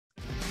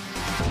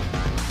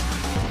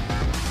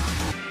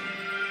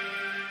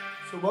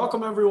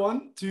welcome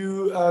everyone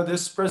to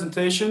this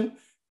presentation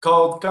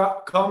called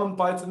Common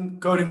Python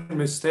Coding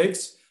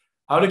Mistakes,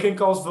 how they can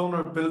cause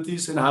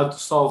vulnerabilities and how to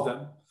solve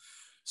them.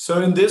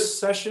 So in this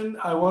session,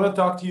 I want to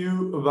talk to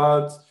you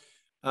about,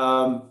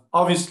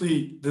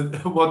 obviously,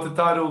 what the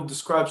title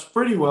describes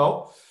pretty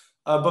well,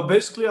 but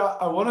basically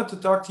I wanted to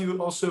talk to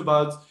you also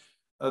about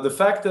the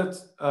fact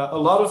that a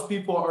lot of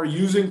people are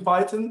using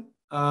Python.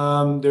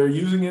 They're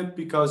using it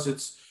because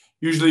it's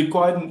usually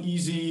quite an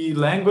easy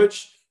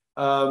language.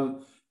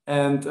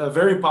 And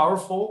very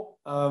powerful.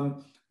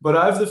 But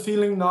I have the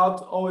feeling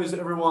not always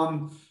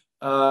everyone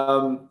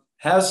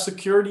has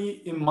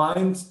security in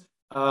mind,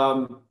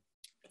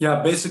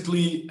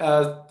 basically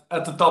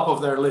at the top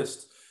of their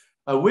list,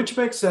 which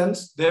makes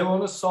sense. They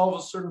want to solve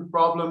a certain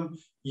problem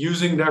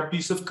using their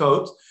piece of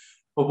code.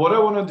 But what I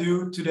want to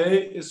do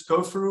today is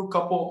go through a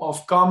couple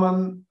of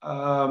common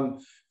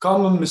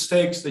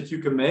mistakes that you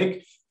can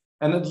make,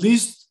 and at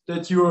least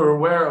that you are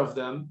aware of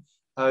them.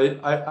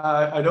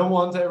 I don't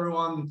want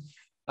everyone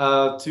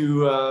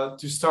to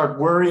start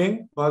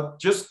worrying, but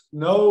just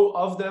know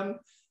of them,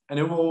 and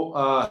it will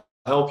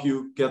help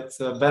you get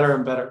better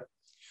and better.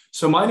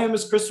 So my name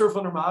is Christopher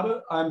van der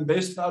Made. I'm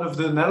based out of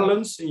the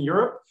Netherlands in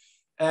Europe,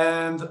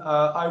 and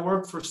I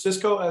work for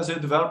Cisco as a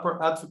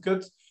developer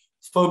advocate,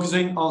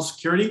 focusing on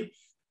security.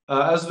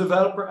 As a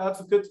developer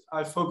advocate,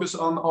 I focus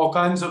on all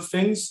kinds of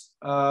things,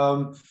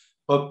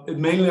 but it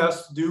mainly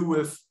has to do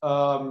with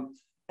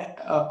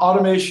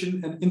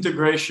automation and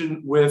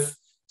integration with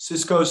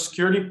Cisco's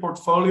security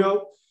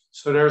portfolio.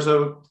 So there's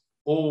a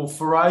whole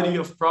variety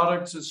of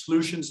products and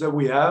solutions that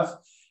we have.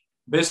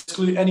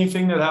 Basically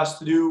anything that has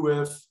to do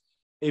with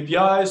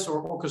APIs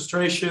or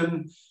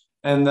orchestration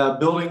and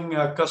building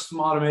custom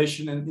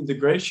automation and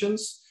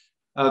integrations.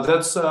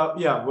 That's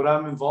what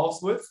I'm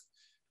involved with.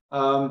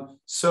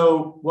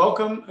 So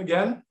welcome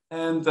again,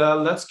 and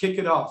let's kick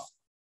it off.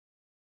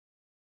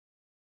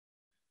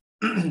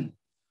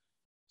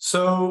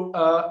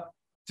 So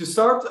to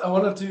start, I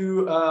wanted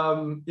to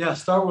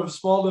start with a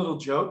small little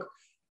joke,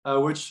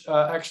 which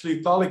actually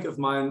a colleague of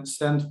mine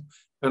sent.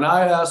 And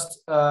I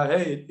asked,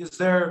 hey,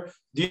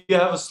 do you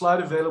have a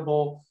slide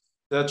available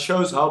that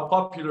shows how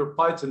popular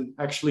Python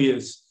actually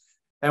is?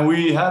 And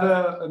we had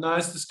a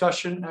nice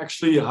discussion,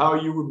 actually, how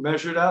you would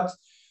measure that.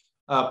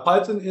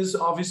 Python is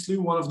obviously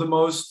one of the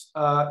most,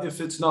 if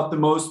it's not the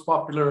most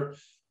popular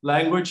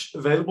language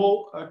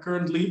available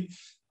currently.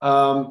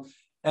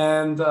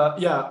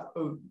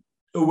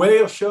 A way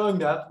of showing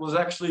that was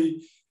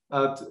actually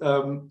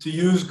to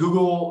use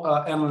Google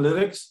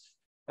Analytics.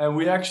 And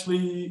we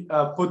actually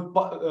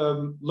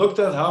looked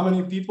at how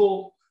many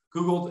people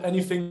Googled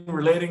anything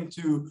relating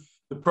to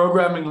the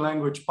programming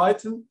language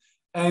Python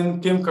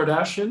and Kim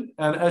Kardashian.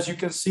 And as you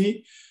can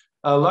see,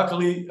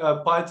 luckily,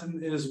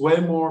 Python is way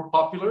more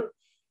popular,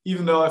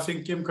 even though I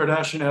think Kim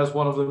Kardashian has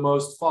one of the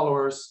most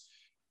followers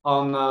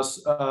on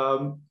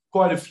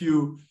quite a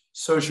few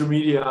social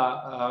media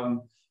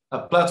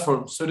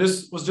platforms. So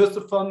this was just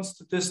a fun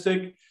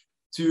statistic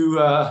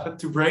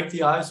to break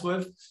the ice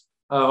with.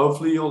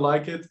 Hopefully you'll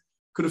like it.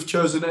 Could have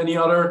chosen any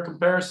other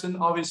comparison,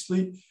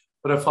 obviously,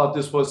 but I thought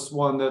this was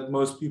one that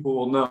most people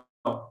will know.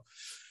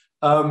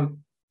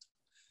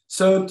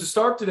 So to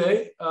start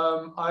today,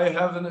 I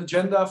have an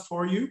agenda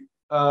for you.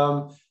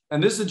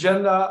 And this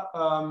agenda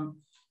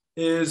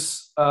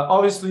is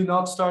obviously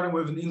not starting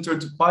with an intro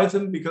to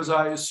Python, because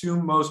I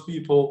assume most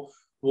people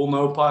will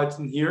know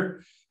Python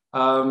here.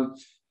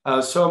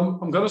 So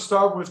I'm going to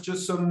start with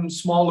just some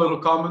small little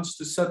comments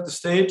to set the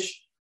stage.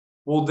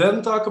 We'll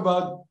then talk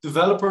about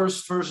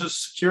developers versus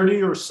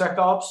security, or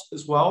SecOps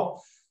as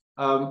well.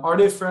 Are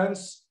they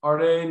friends? Are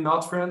they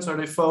not friends? Are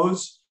they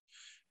foes?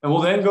 And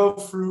we'll then go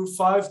through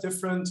 5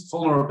 different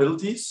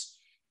vulnerabilities.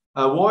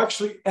 We'll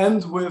actually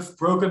end with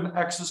broken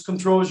access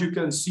control, as you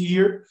can see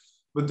here,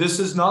 but this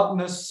is not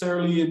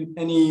necessarily in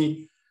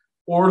any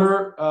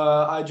order.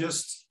 I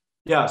just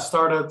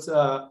started.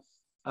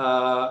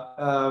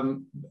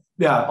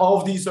 All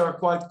of these are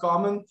quite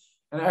common,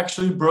 and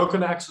actually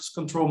broken access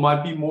control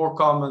might be more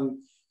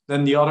common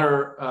than the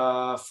other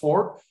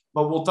 4,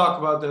 but we'll talk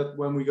about that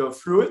when we go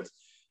through it.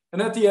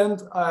 And at the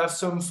end, I have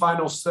some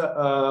final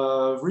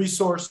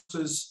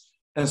resources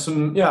and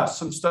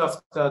some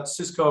stuff that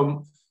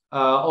Cisco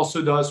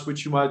also does,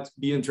 which you might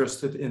be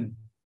interested in.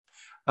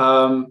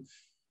 All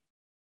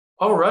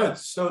right,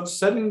 so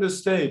setting the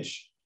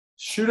stage.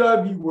 Should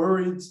I be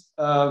worried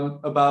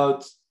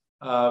about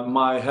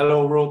my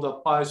hello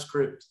world.py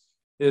script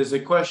is a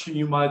question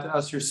you might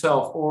ask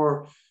yourself,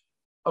 or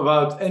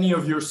about any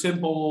of your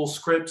simple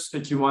scripts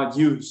that you might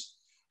use.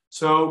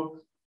 So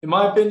in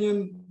my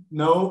opinion,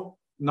 no,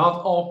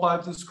 not all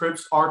Python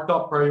scripts are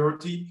top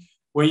priority.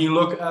 When you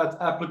look at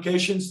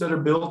applications that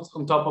are built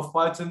on top of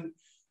Python,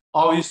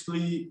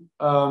 obviously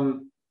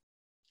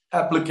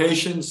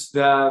applications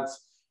that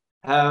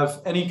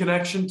have any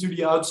connection to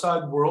the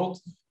outside world,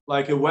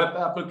 like a web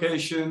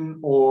application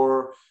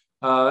or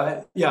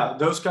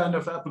those kind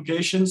of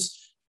applications,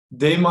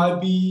 they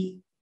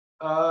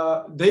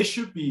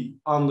should be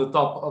on the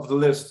top of the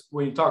list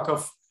when you talk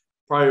of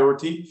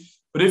priority.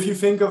 But if you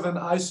think of an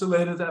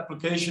isolated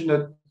application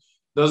that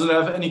doesn't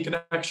have any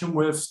connection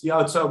with the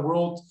outside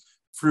world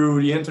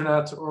through the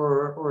internet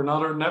or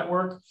another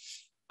network,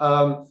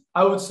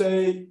 I would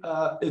say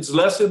it's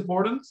less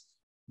important.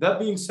 That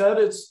being said,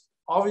 it's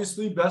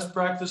obviously best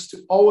practice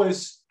to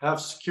always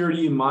have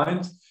security in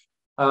mind,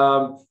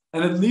 and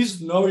at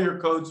least know your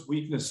code's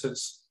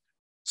weaknesses.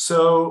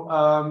 So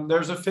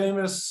there's a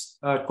famous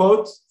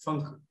quote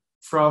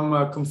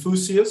from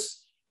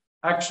Confucius,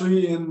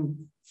 actually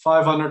in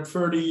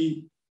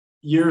 530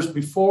 years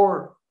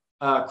before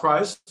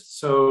Christ.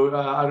 So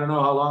I don't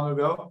know how long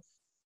ago.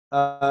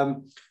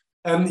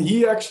 And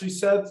he actually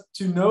said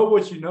to know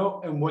what you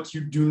know and what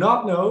you do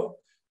not know,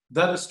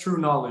 that is true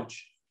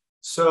knowledge.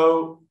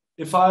 So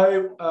if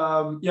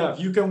if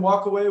you can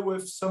walk away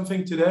with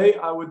something today,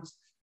 I would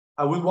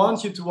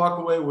want you to walk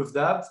away with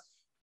that,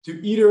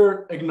 to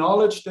either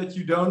acknowledge that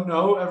you don't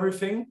know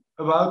everything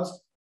about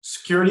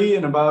security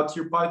and about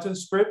your Python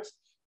script,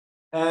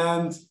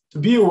 and to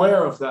be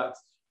aware of that,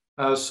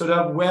 so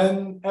that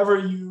whenever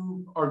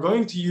you are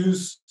going to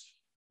use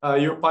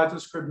your Python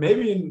script,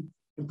 maybe in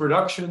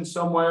production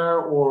somewhere,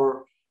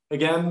 or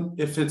again,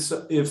 if it's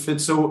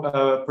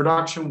a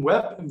production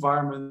web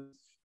environment,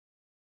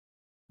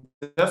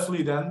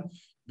 definitely then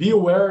be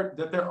aware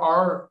that there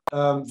are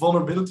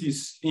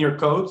vulnerabilities in your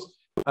code.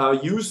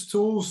 Use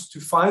tools to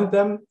find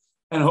them,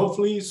 and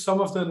hopefully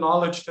some of the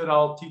knowledge that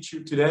I'll teach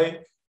you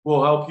today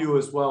will help you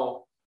as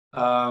well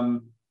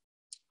to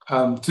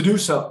do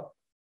so.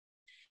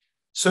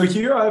 So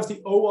here I have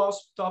the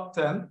OWASP top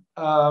 10.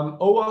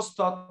 OWASP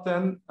top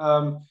 10,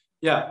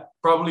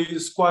 probably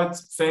is quite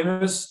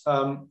famous.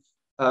 It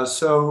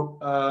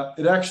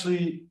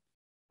actually,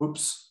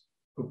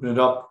 open it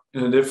up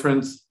in a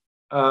different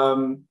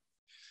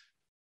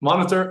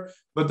monitor.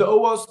 But the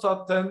OWASP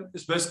top 10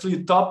 is basically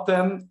a top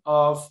 10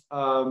 of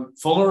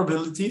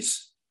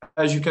vulnerabilities,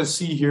 as you can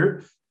see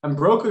here. And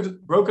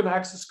broken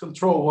access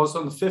control was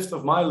on the 5th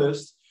of my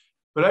list,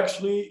 but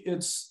actually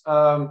it's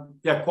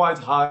quite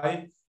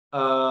high,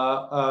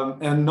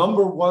 and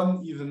number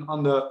 1 even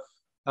on the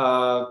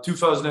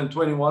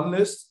 2021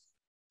 list.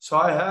 So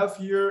I have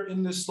here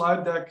in this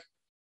slide deck,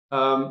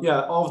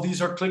 all of these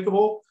are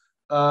clickable.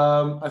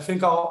 I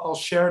think I'll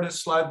share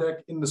this slide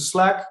deck in the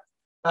Slack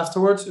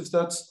afterwards, if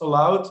that's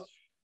allowed.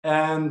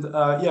 And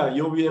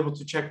you'll be able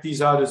to check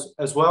these out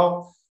as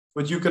well.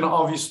 But you can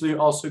obviously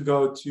also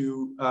go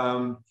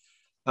to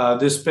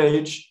this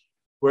page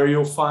where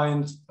you'll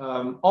find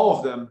all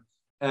of them.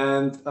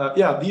 And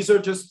these are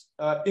just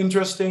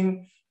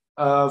interesting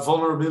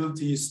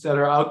vulnerabilities that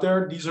are out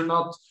there. These are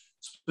not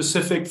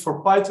specific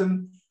for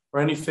Python or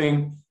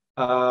anything,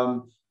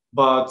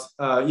 but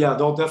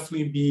they'll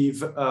definitely be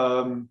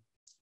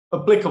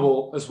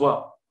applicable as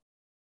well.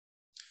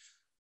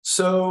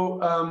 So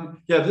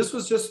this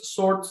was just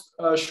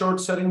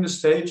short setting the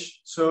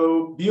stage.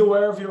 So be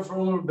aware of your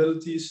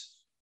vulnerabilities,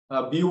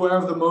 be aware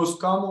of the most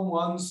common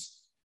ones,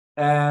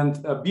 and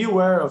be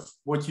aware of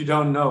what you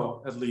don't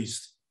know, at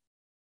least.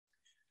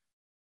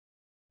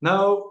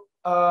 Now,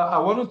 I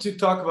wanted to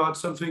talk about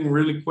something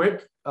really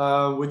quick,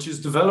 which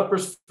is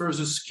developers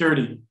versus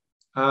security.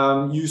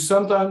 You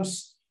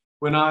sometimes,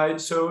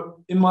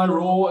 in my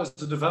role as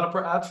a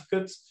developer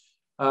advocate,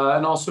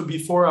 and also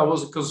before I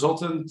was a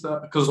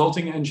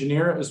consulting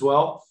engineer as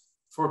well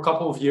for a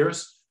couple of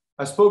years,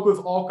 I spoke with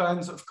all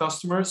kinds of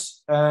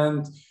customers,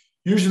 and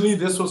usually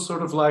this was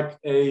sort of like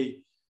a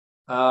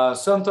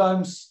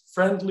sometimes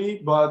friendly,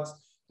 but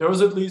there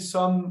was at least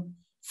some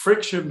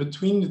friction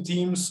between the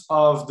teams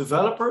of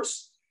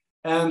developers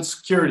and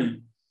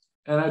security.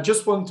 And I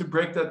just wanted to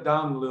break that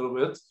down a little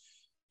bit.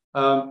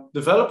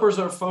 Developers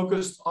are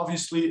focused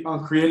obviously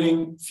on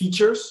creating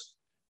features,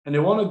 and they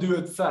want to do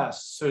it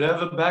fast. So they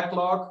have a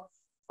backlog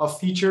of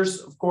features,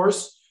 of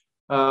course,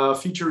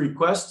 feature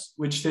requests,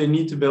 which they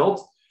need to build.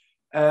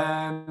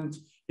 And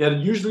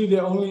usually they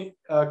only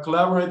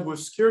collaborate with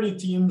security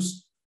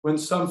teams when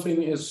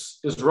something is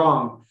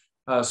wrong.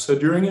 So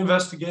during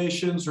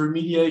investigations,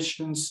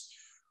 remediations,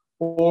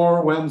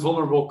 or when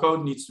vulnerable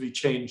code needs to be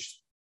changed.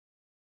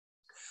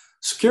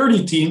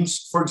 Security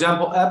teams, for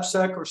example,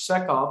 AppSec or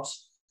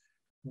SecOps,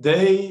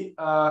 they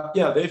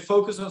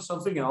focus on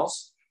something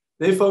else.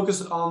 They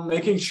focus on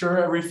making sure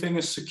everything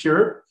is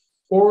secure,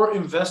 or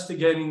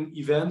investigating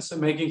events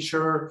and making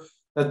sure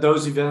that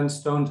those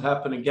events don't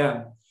happen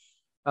again.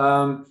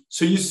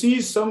 So you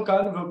see some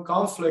kind of a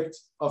conflict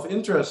of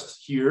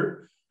interest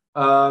here,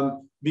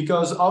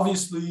 because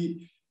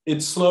obviously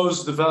it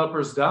slows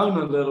developers down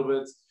a little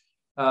bit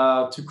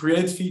to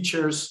create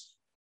features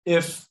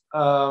if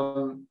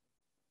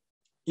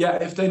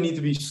they need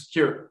to be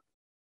secure.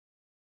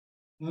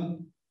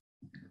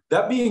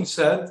 That being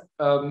said,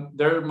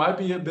 there might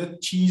be a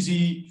bit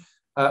cheesy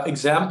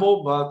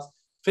example, but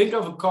think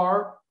of a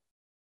car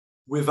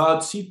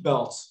without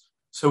seatbelts.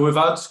 So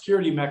without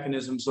security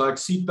mechanisms like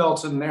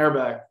seatbelts and an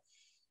airbag.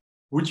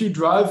 Would you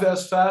drive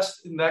as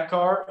fast in that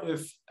car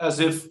as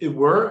if it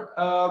were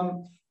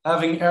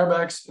having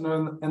airbags in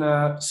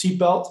a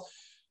seatbelt?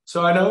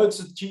 So I know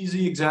it's a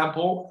cheesy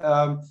example,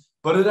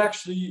 but it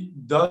actually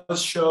does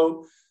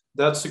show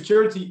that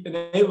security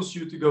enables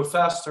you to go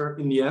faster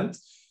in the end.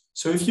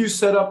 So if you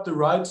set up the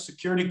right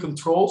security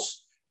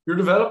controls, your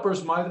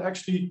developers might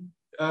actually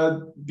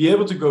be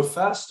able to go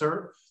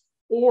faster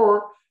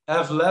or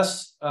have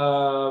less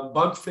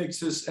bug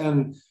fixes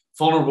and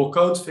vulnerable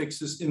code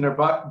fixes in their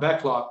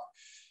backlog.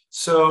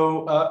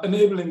 So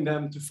enabling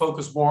them to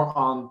focus more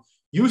on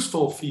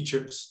useful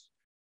features.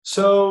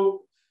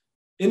 So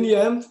in the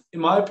end,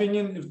 in my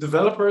opinion, if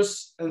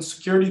developers and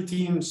security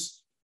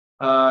teams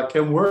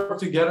can work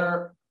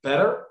together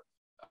better,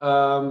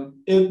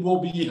 it will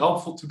be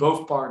helpful to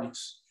both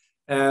parties.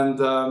 And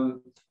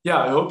yeah,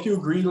 I hope you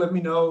agree. Let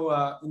me know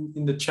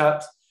in the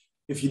chat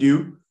if you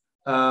do.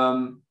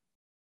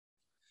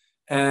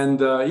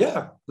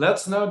 Yeah,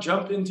 let's now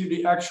jump into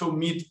the actual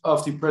meat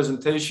of the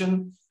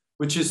presentation,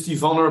 which is the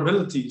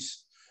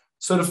vulnerabilities.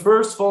 So the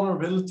first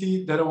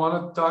vulnerability that I want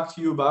to talk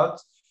to you about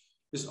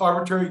is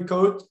arbitrary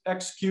code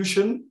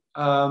execution.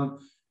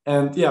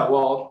 And yeah,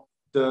 well,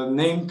 the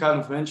name kind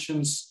of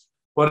mentions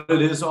what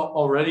it is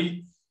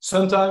already.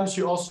 Sometimes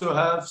you also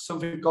have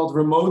something called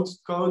remote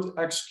code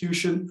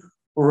execution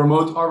or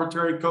remote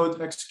arbitrary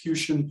code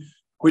execution,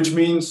 which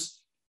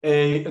means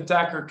an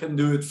attacker can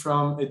do it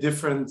from a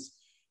different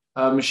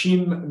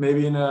machine,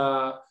 maybe in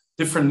a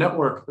different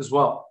network as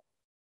well.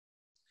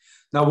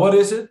 Now, what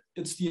is it?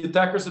 It's the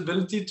attacker's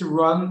ability to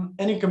run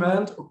any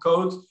command or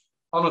code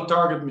on a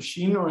target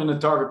machine or in a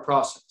target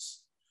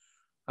process.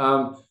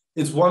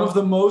 It's one of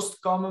the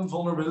most common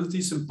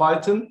vulnerabilities in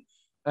Python.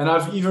 And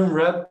I've even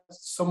read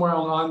somewhere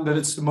online that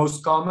it's the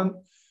most common.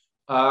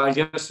 I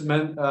guess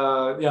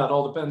yeah, it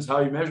all depends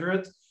how you measure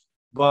it.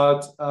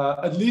 But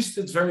at least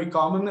it's very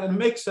common and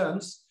makes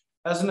sense.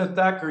 As an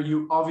attacker,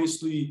 you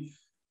obviously,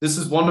 this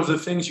is one of the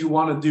things you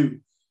want to do.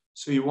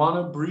 So you want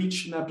to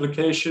breach an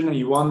application and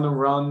you want to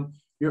run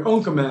your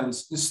own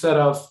commands instead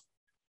of,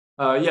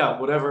 yeah,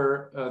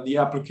 whatever the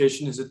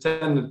application is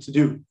intended to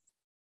do.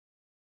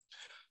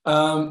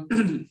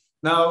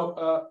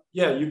 Now,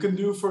 yeah, you can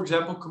do, for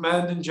example,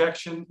 command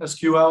injection,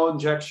 SQL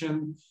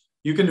injection.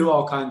 You can do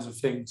all kinds of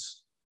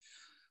things.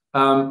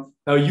 Now,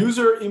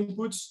 user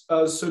inputs.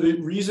 So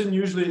the reason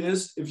usually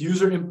is if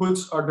user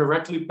inputs are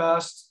directly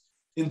passed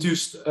into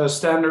a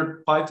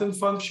standard Python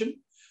function.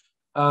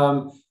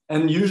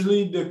 And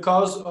usually the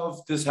cause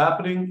of this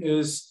happening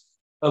is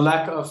a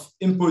lack of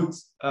input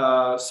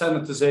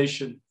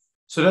sanitization.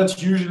 So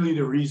that's usually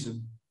the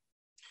reason.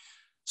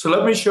 So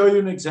let me show you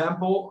an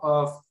example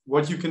of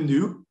what you can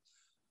do.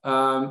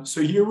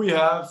 So here we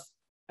have,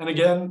 and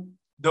again,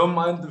 don't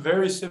mind the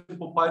very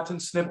simple Python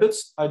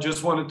snippets. I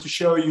just wanted to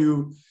show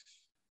you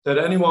that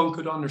anyone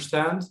could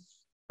understand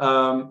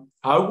how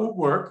it would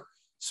work.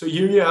 So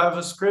here you have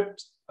a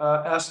script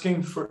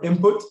asking for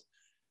input,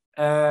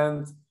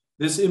 and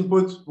this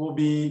input will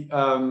be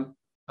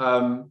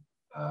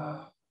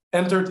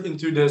entered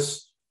into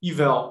this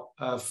eval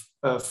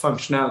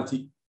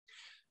functionality.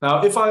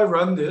 Now, if I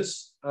run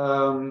this,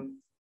 and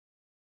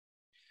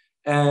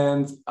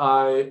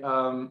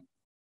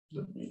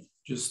let me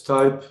just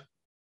type,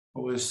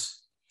 always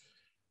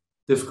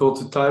difficult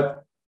to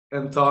type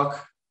and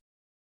talk.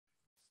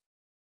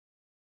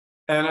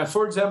 And I,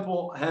 for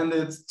example, hand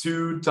it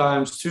 2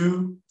 times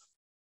 2,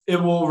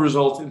 it will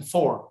result in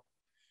 4.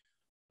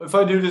 If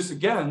I do this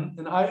again,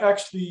 and I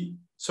actually,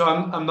 so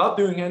I'm not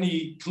doing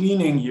any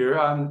cleaning here.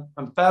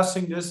 I'm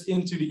passing this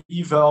into the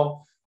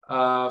eval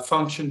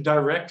function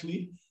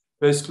directly,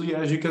 basically,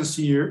 as you can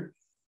see here.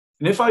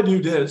 And if I do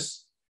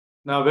this,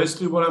 now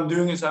basically what I'm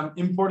doing is I'm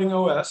importing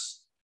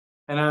OS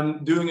and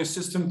I'm doing a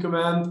system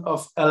command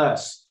of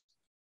ls.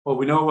 Well,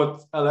 we know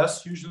what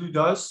ls usually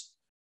does.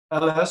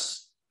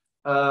 ls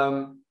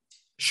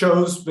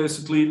shows,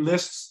 basically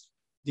lists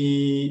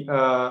the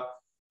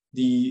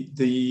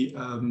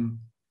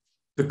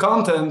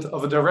content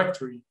of a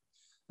directory.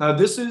 Now,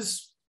 this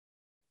is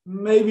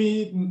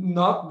maybe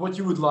not what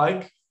you would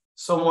like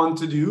someone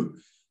to do.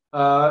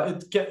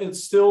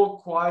 It's still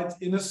quite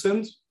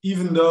innocent,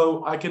 even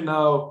though I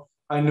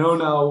know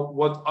now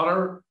what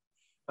other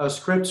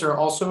scripts are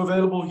also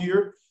available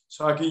here.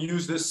 So I can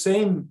use the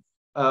same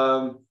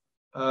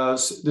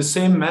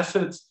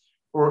method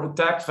or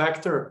attack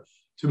vector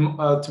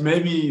to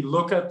maybe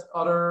look at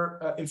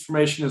other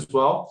information as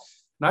well.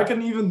 And I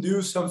can even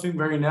do something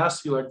very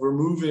nasty, like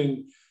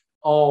removing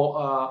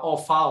all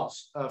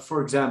files,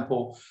 for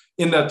example,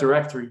 in that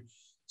directory.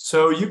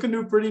 So you can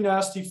do pretty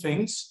nasty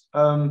things.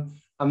 I'm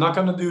not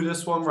going to do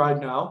this one right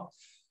now.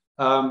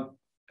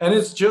 And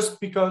it's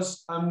just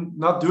because I'm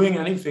not doing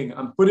anything.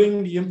 I'm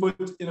putting the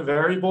input in a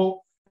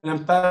variable and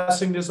I'm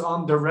passing this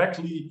on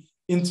directly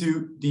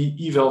into the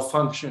eval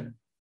function.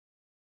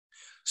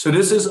 So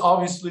this is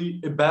obviously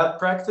a bad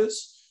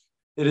practice.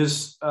 It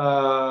is,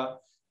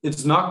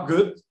 it's not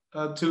good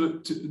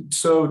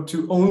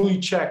to only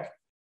check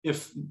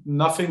if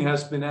nothing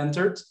has been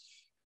entered.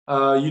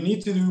 You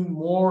need to do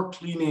more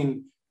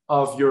cleaning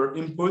of your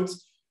input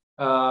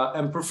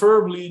and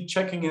preferably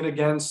checking it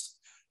against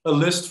a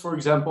list, for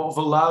example, of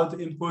allowed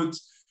input,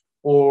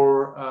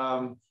 or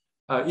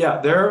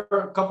yeah, there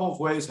are a couple of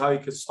ways how you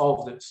could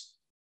solve this.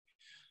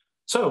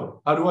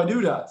 So how do I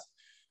do that?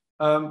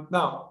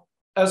 Now,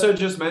 as I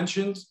just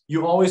mentioned,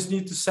 you always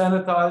need to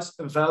sanitize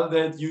and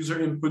validate user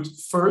input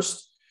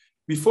first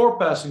before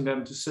passing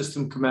them to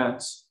system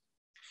commands.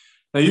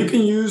 Now, you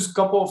can use a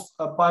couple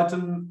of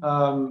Python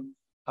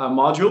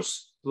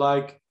modules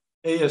like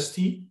AST.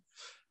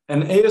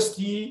 And AST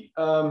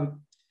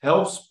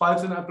helps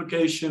Python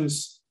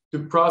applications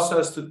to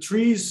process the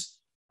trees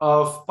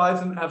of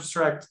Python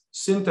abstract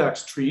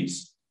syntax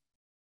trees,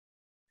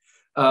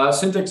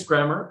 syntax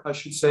grammar, I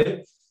should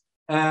say.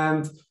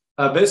 And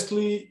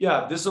basically,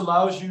 yeah, this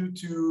allows you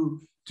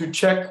to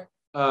check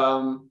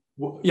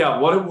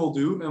what it will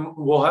do. And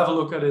we'll have a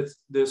look at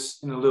this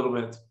in a little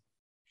bit.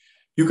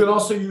 You can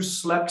also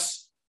use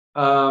Slex,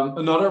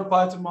 another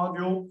Python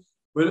module,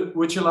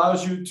 which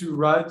allows you to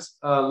write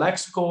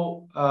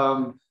lexical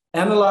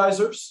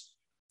analyzers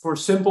for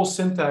simple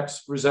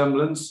syntax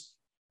resemblance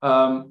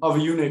of a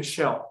Unix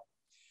shell.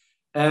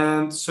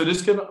 And so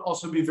this can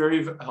also be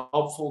very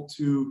helpful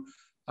to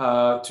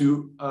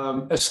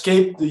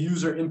escape the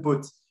user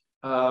input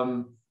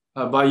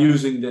by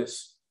using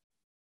this.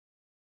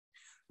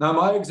 Now,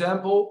 my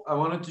example, I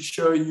wanted to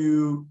show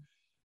you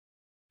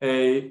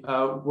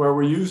where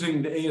we're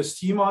using the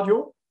AST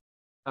module.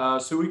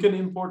 So we can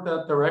import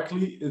that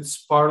directly.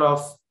 It's part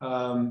of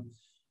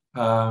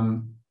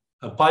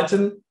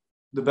Python.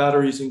 The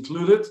battery is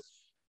included.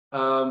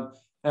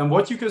 And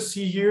what you can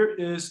see here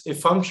is a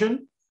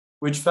function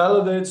which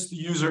validates the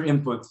user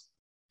input.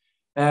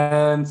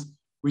 And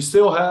we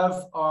still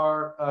have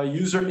our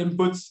user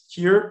input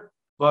here,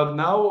 but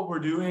now what we're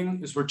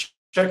doing is we're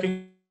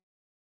checking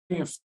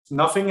if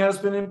nothing has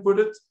been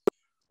inputted,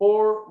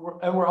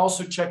 and we're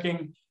also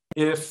checking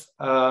if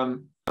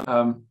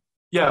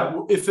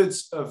if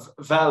it's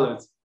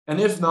valid,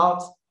 and if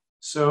not,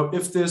 so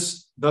if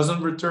this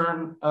doesn't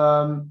return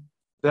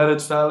that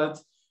it's valid,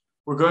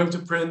 we're going to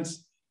print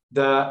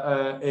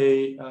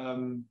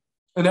an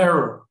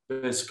error,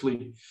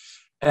 basically.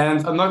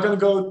 And I'm not going to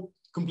go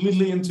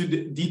completely into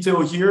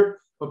detail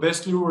here, but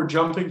basically we're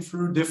jumping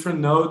through different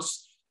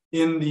nodes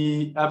in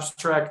the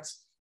abstract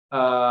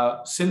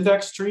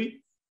syntax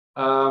tree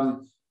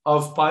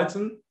of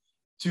Python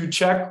to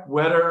check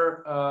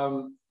whether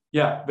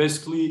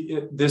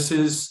this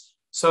is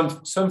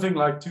something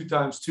like 2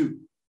 times 2.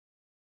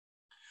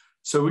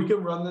 So we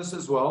can run this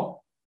as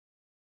well.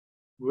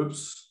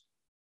 Whoops,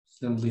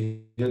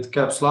 simply hit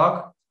caps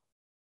lock.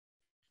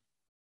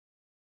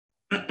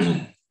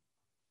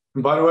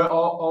 And by the way,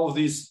 all of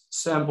these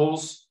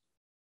samples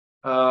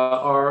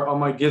are on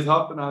my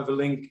GitHub, and I have a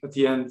link at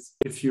the end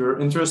if you're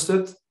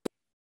interested,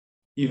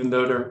 even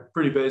though they're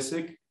pretty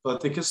basic, but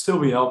they can still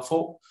be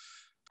helpful.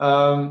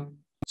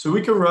 So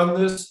we can run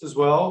this as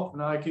well,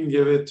 and I can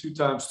give it 2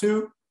 times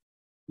 2,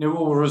 and it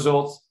will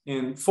result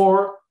in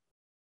 4.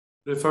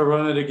 But if I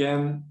run it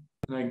again,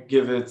 and I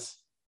give it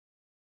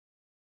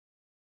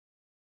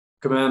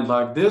a command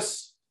like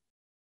this,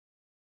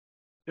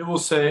 it will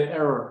say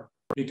error,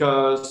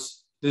 because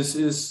this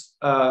is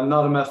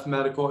not a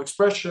mathematical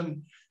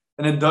expression,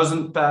 and it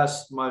doesn't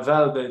pass my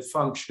validate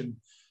function,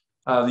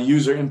 the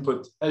user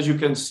input, as you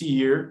can see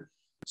here.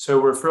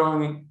 So we're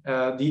throwing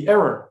the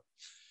error.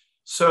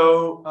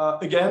 So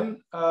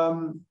again,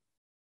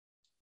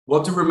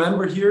 what to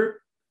remember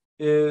here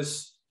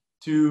is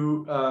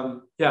to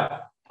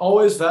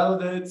always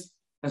validate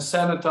and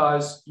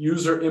sanitize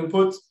user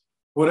input,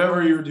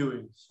 whatever you're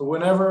doing. So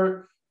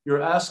whenever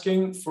you're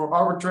asking for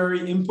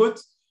arbitrary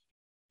input,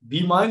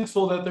 be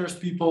mindful that there's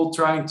people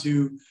trying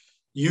to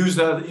use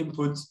that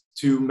input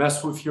to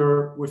mess with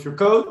your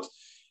code.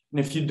 And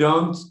if you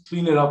don't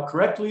clean it up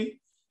correctly,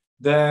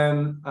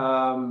 then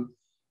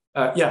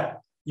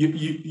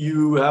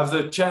you have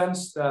the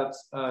chance that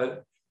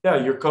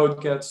your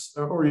code gets,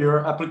 or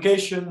your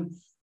application,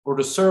 or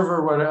the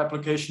server where the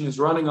application is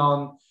running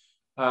on,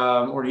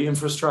 or the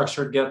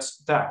infrastructure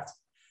gets attacked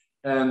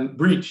and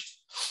breached.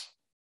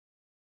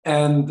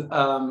 And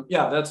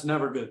that's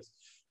never good.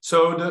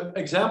 So the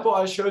example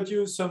I showed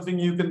you is something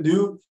you can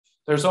do.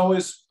 There's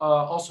always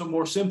also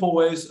more simple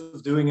ways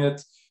of doing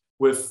it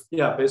with,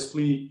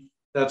 basically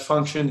that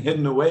function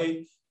hidden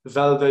away, the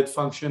validate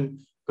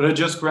function. But I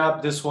just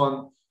grabbed this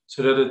one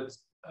so that it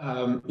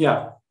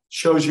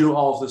shows you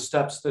all of the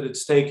steps that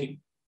it's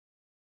taking.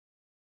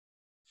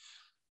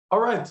 All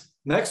right,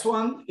 next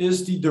one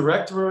is the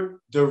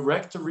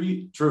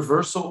directory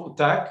traversal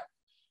attack,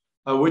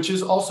 which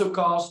is also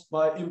caused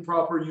by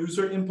improper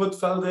user input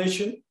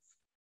validation.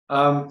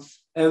 As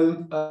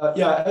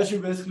you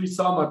basically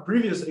saw in my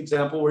previous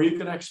example, where you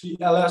can actually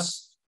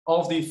ls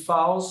all of the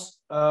files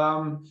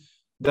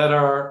that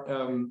are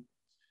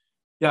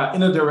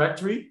in a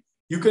directory,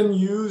 you can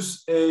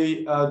use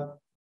a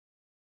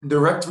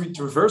directory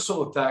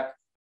traversal attack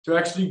to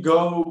actually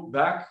go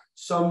back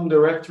some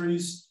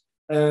directories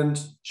and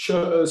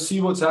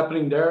see what's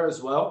happening there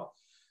as well.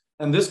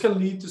 And this can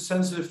lead to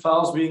sensitive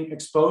files being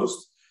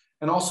exposed,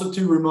 and also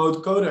to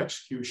remote code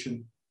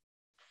execution.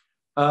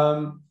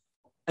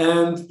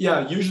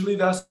 Usually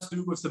that's to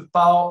do with the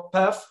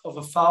path of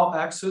a file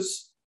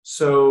access.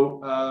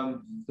 So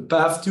the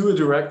path to a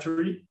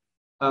directory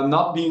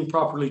not being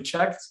properly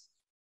checked.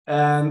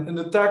 and an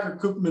attacker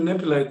could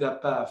manipulate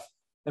that path.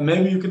 And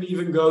maybe you can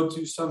even go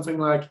to something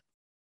like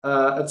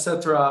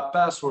etc.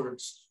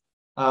 passwords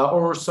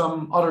or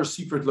some other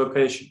secret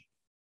location.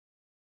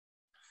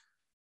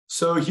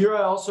 So here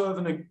I also have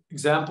an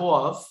example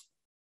of,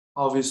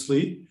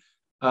 obviously,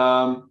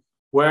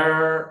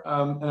 where,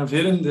 and I've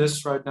hidden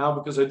this right now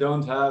because I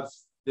don't have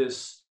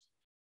this,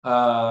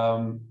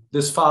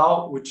 this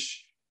file,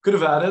 which could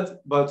have added,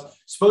 but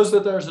suppose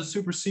that there's a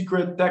super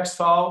secret text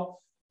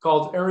file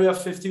called area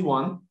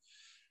 51,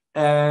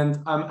 and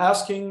I'm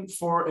asking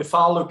for a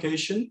file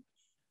location.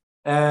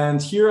 And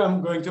here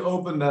I'm going to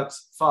open that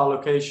file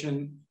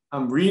location.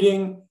 I'm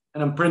reading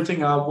and I'm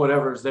printing out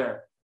whatever is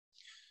there.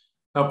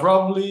 Now,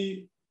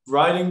 probably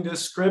writing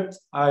this script,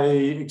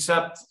 I'm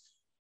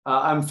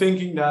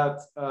thinking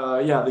that,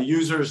 yeah, the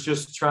user is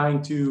just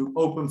trying to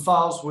open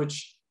files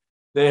which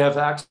they have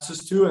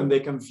access to and they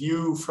can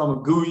view from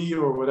a GUI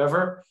or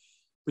whatever.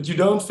 But you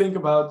don't think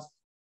about,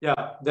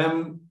 yeah,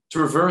 them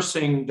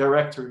traversing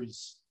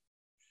directories.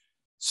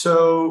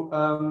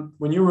 So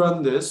when you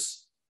run this,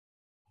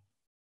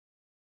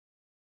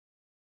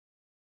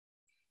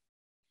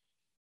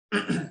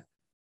 and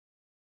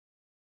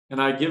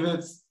I give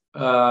it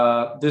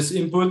this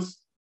input,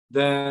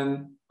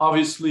 then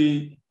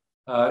obviously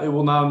it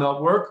will now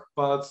not work,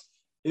 but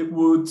it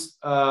would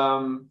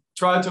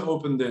try to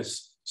open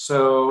this.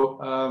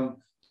 So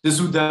this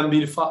would then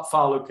be the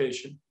file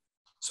location.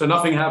 So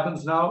nothing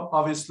happens now,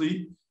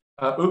 obviously.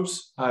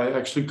 Oops, I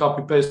actually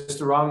copy-pasted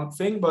the wrong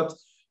thing, but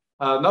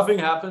nothing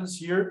happens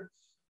here.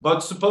 But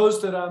suppose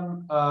that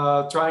I'm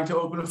trying to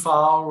open a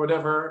file or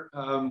whatever,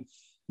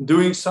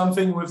 doing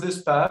something with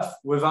this path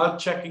without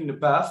checking the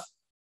path,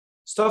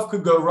 stuff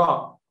could go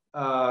wrong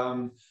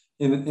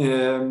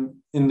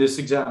in this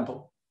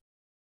example.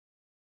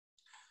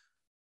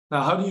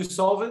 Now, how do you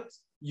solve it?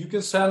 You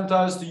can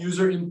sanitize the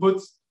user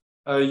input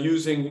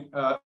using,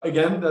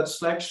 again, that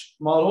 /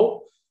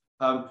 model.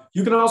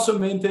 You can also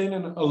maintain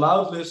an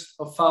allowed list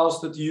of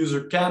files that the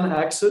user can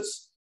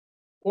access,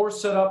 or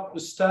set up a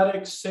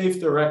static safe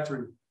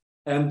directory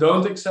and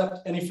don't accept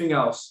anything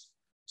else.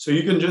 So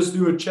you can just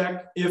do a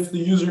check if the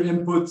user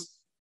input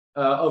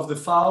of the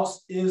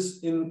files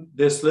is in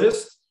this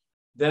list,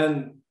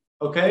 then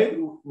okay,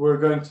 we're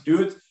going to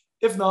do it.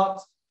 If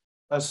not,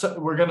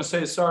 we're going to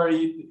say,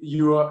 sorry,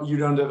 you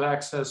don't have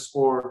access,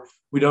 or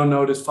we don't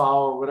know this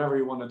file, or whatever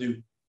you want to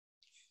do.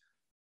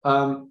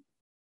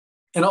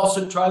 And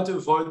also try to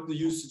avoid the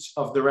usage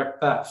of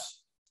direct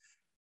paths.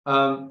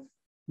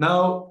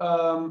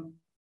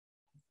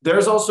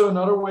 There's also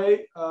another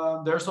way.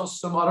 There's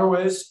also some other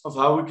ways of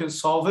how we can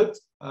solve it.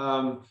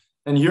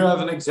 And here I have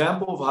an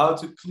example of how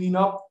to clean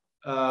up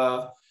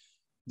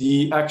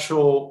the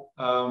actual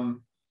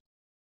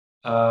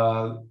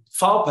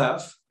file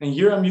path. And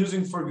here I'm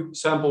using, for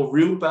example,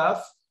 real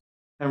path.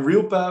 And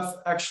real path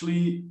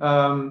actually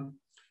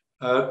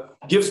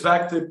gives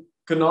back the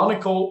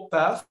canonical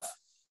path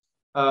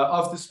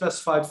of the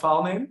specified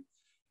file name,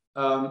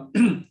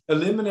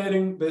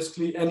 eliminating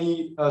basically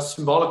any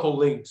symbolical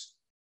links.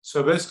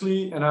 So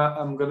basically, and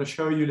I'm going to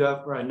show you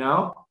that right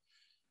now.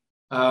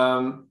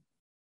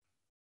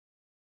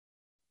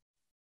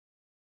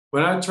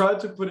 When I try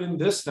to put in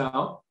this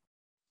now,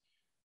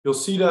 you'll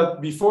see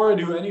that before I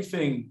do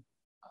anything,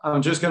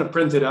 I'm just going to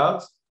print it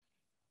out.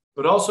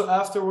 But also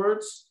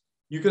afterwards,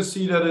 you can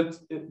see that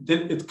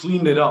it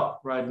cleaned it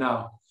up right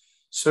now.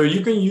 So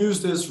you can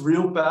use this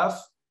real path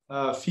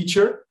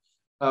feature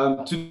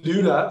to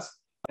do that,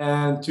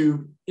 and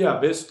to, yeah,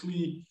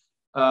 basically,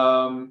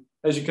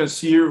 as you can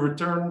see here,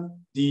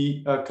 return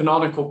the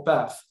canonical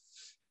path.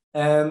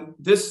 And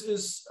this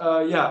is,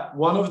 yeah,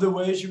 one of the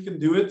ways you can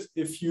do it.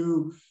 If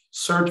you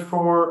search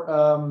for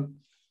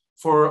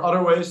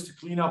other ways to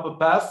clean up a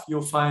path,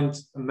 you'll find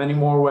many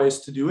more ways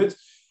to do it.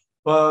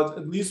 But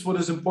at least what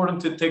is important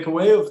to take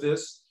away of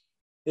this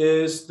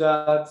is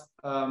that,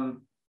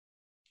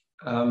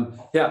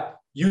 yeah,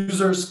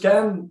 users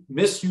can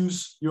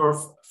misuse your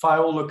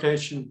file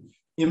location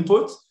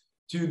input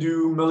to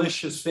do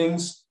malicious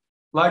things,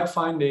 like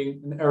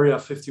finding an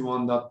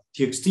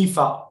area51.txt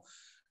file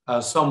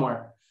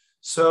somewhere.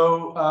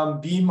 So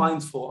be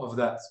mindful of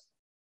that.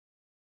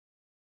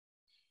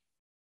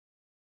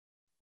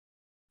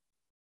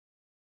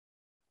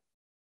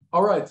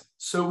 All right,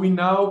 so we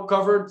now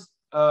covered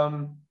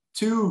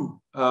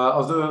two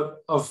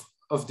of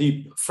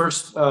the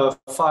first 5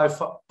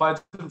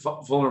 Python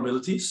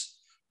vulnerabilities.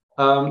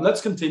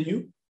 Let's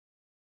continue.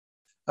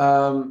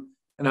 And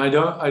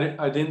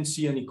I didn't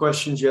see any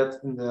questions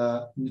yet in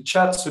the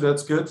chat, so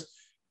that's good.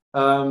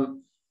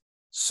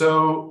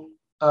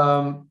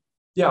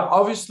 Yeah,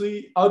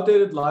 obviously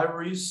outdated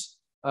libraries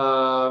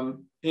might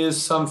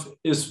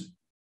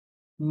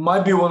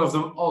be one of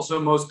the also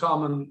most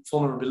common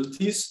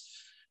vulnerabilities.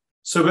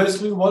 So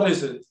basically, what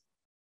is it?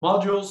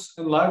 Modules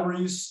and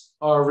libraries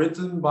are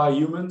written by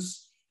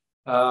humans.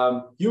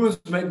 Humans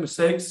make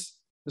mistakes.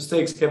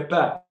 Mistakes get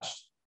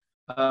patched.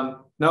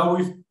 Now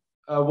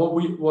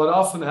what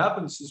often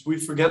happens is we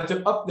forget to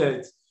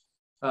update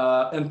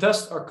and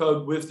test our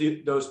code with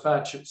those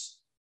patches.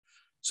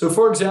 So,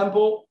 for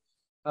example,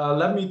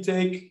 let me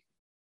take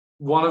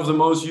one of the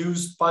most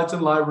used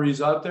Python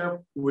libraries out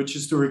there, which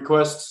is the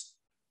requests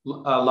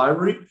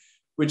library,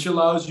 which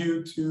allows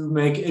you to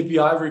make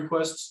API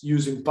requests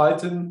using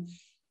Python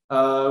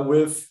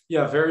with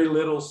very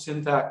little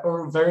syntax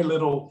or very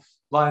little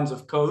lines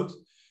of code.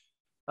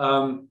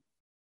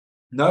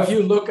 Now, if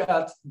you look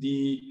at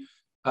the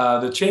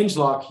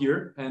changelog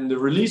here and the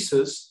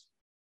releases,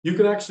 you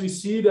can actually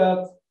see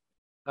that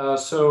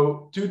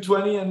so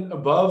 220 and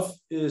above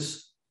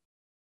is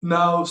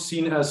now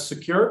seen as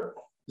secure.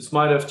 This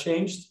might have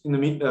changed in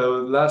the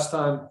last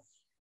time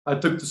I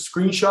took the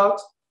screenshot,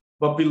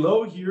 but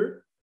below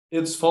here,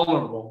 it's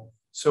vulnerable.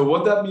 So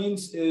what that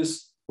means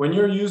is when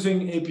you're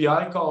using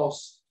API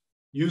calls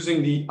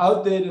using the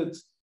outdated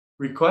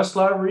request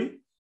library,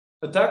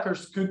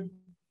 attackers could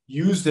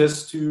use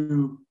this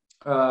to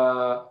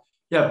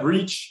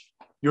breach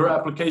your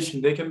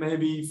application. They can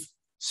maybe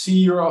see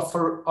your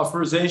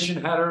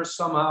authorization header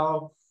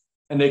somehow,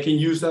 and they can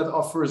use that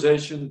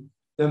authorization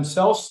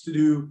themselves to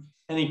do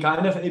any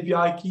kind of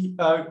API key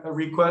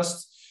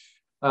request,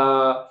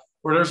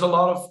 where there's a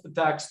lot of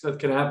attacks that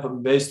can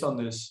happen based on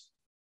this.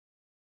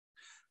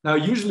 Now,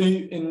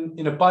 usually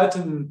in a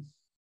Python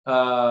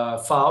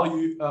file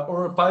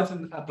or a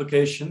Python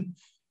application,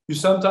 you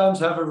sometimes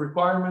have a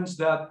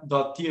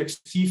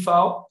requirements.txt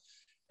file,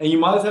 and you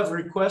might have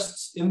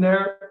requests in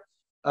there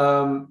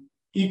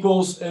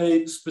equals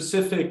a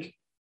specific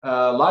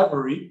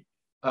library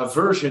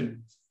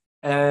version.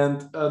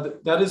 And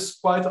that is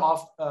quite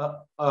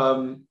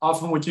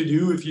often what you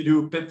do. If you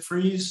do pip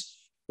freeze,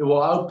 it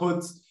will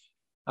output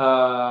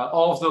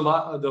all of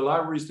the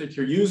libraries that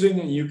you're using,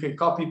 and you can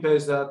copy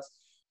paste that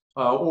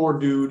or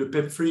do the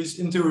pip freeze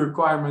into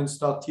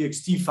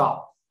requirements.txt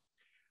file.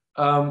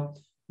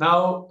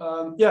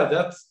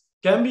 That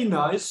can be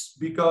nice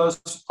because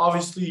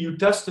obviously you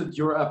tested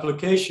your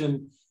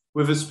application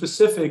with a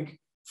specific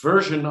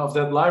version of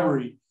that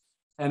library.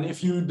 And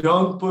if you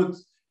don't put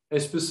a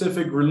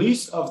specific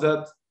release of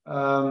that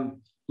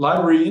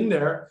library in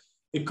there,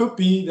 it could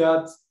be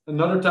that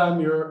another time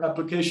your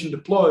application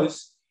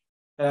deploys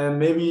and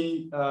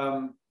maybe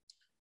a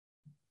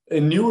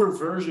newer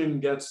version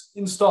gets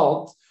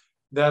installed,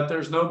 that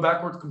there's no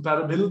backward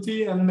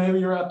compatibility and maybe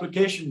your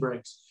application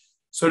breaks.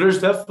 So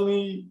there's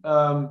definitely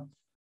a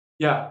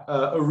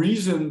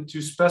reason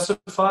to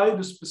specify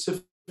the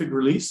specific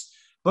release,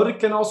 but it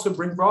can also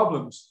bring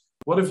problems.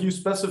 What if you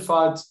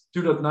specified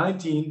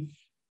 2.19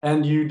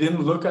 and you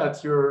didn't look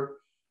at your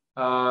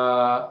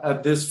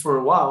at this for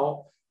a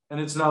while,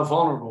 and it's now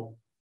vulnerable?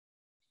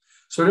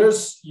 So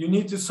you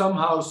need to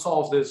somehow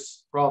solve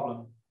this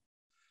problem.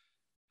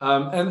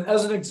 And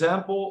as an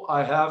example,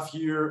 I have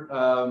here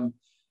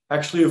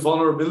actually a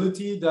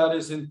vulnerability that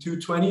is in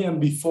 220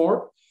 and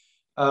before,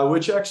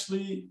 which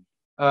actually,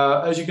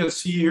 as you can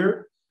see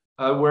here,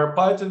 where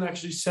Python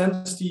actually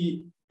sends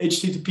the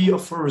HTTP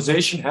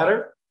authorization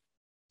header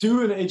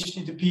to an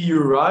HTTP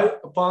URI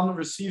upon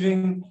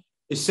receiving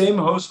a same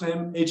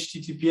hostname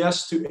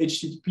HTTPS to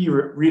HTTP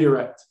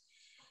redirect,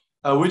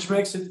 which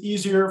makes it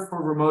easier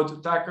for remote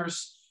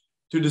attackers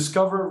to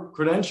discover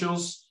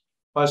credentials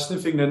by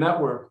sniffing the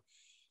network.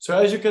 So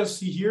as you can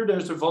see here,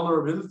 there's a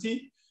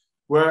vulnerability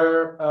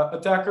where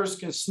attackers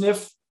can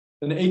sniff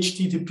an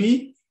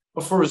HTTP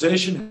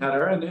authorization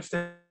header, and if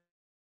they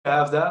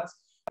have that,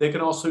 they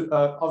can also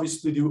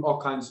obviously do all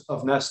kinds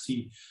of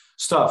nasty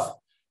stuff.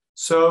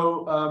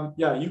 So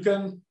you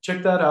can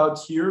check that out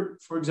here,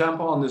 for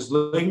example, on this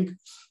link.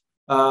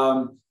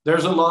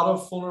 There's a lot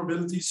of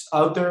vulnerabilities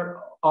out there,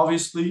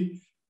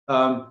 obviously,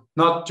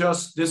 not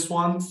just this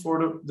one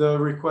for the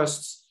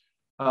requests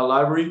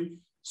library.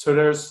 So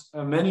there's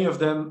many of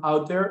them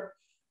out there.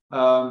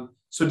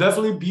 So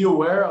definitely be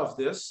aware of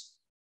this.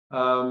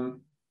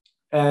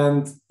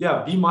 And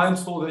be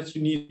mindful that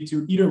you need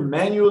to either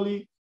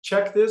manually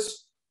check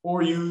this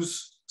or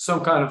use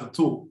some kind of a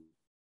tool.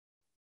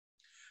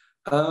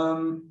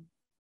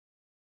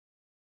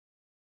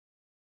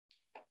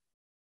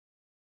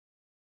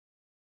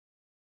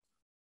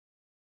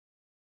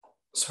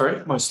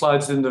 Sorry, my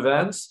slides didn't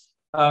advance.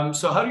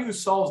 So how do you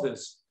solve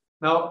this?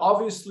 Now,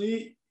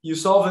 obviously, you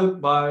solve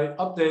it by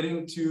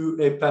updating to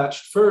a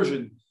patched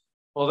version.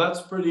 Well,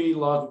 that's pretty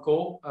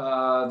logical.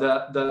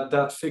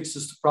 That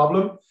fixes the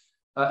problem.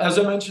 As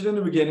I mentioned in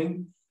the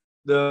beginning,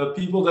 the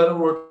people that are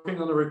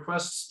working on the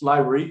requests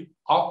library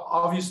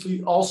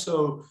obviously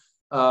also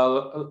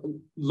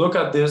look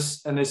at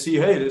this and they see,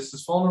 hey, this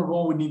is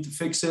vulnerable, we need to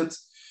fix it.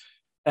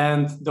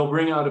 And they'll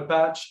bring out a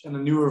patch and a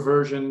newer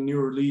version, new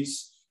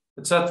release,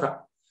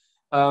 etc.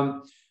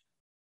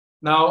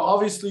 Now,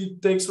 obviously,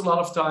 it takes a lot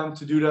of time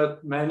to do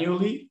that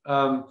manually.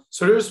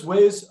 So there's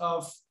ways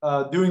of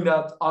doing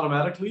that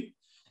automatically.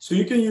 So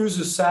you can use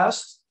a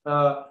SAST.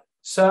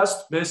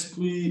 SAST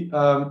basically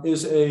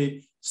is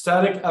a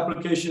static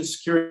application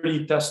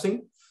security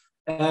testing.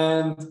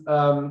 And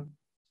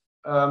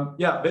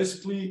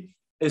basically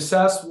a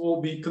SAST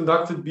will be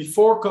conducted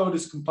before code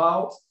is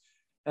compiled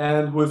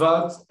and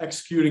without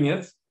executing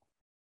it.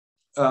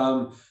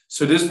 So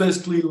this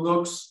basically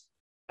looks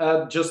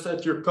at just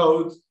at your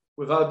code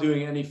without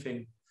doing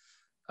anything.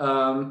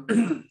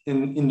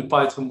 in the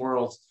Python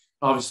world.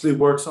 Obviously,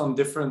 works on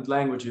different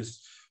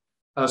languages.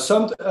 I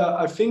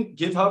think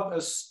GitHub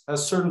has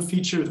certain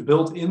features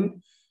built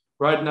in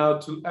right now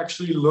to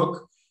actually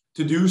look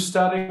to do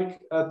static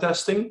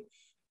testing,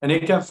 and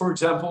it can, for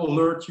example,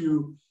 alert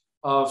you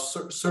of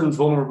certain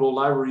vulnerable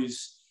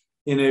libraries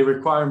in a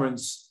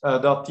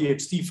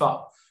requirements.txt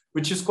file,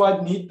 which is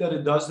quite neat that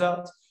it does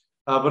that.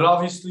 But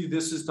obviously,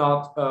 this is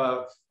not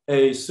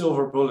a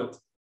silver bullet.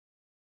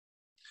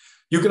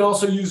 You can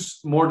also use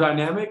more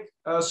dynamic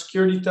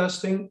security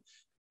testing.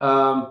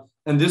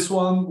 And this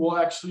one will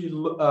actually,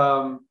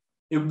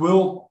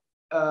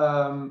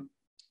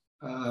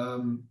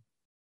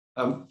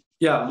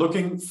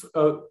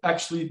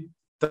 actually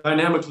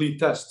dynamically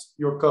test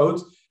your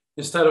code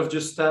instead of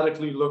just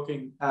statically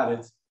looking at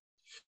it.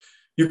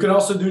 You can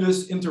also do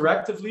this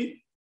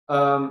interactively.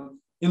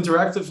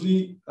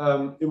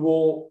 It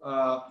will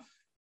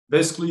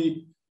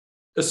basically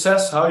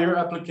assess how your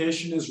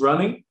application is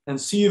running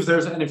and see if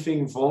there's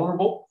anything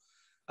vulnerable.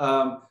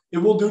 It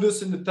will do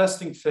this in the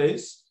testing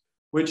phase,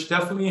 which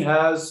definitely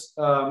has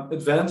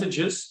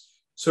advantages.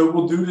 So it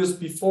will do this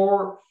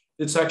before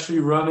it's actually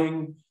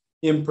running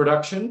in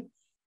production.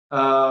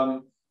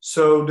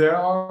 So there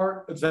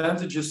are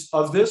advantages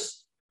of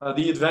this.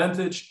 The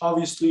advantage,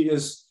 obviously,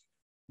 is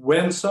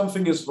when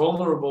something is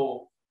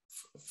vulnerable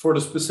for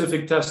the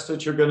specific test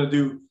that you're going to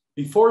do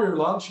before you're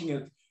launching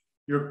it,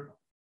 you're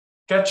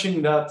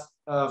catching that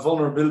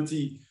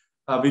vulnerability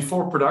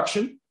before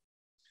production.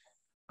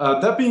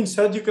 That being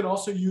said, you can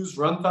also use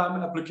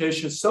runtime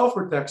application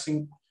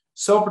self-protection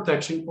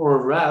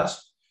or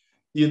RASP.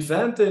 The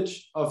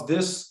advantage of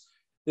this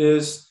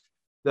is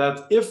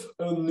that if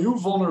a new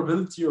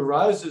vulnerability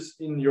arises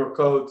in your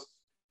code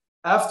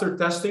after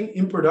testing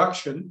in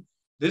production,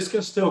 this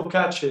can still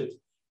catch it.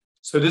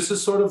 So this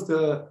is sort of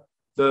the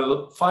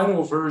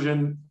final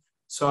version.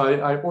 So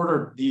I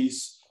ordered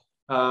these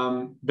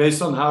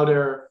based on how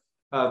they're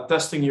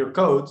testing your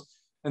code.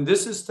 And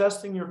this is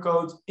testing your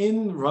code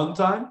in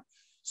runtime.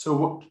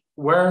 So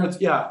where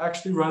it's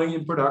actually running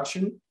in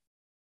production.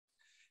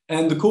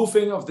 And the cool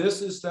thing of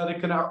this is that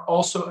it can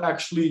also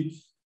actually,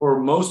 or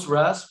most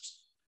RASPs,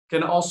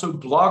 can also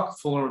block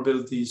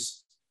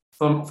vulnerabilities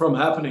from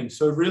happening.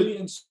 So it really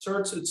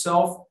inserts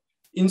itself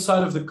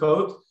inside of the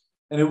code,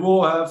 and it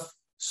will have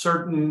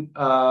certain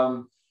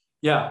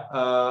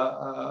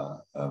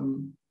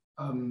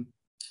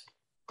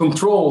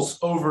controls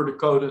over the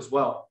code as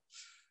well.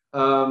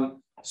 And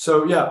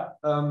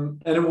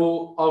it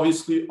will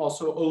obviously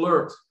also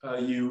alert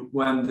you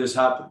when this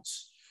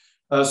happens.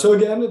 So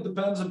again, it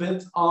depends a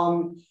bit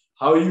on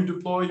how you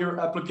deploy your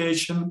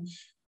application,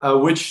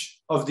 which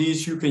of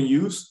these you can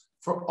use.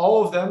 For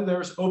all of them,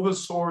 there's open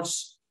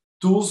source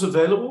tools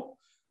available.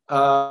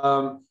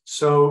 Definitely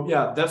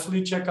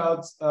check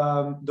out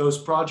those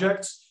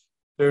projects.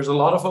 There's a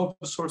lot of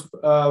open source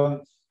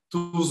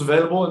tools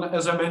available. And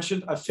as I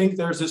mentioned, I think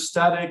there's a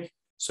static,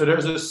 so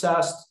there's a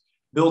SAST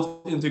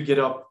built into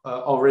GitHub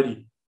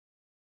already.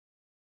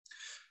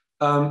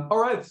 All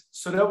right,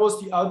 so that was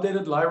the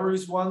outdated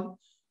libraries one.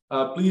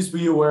 Please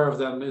be aware of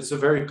them. It's a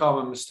very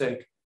common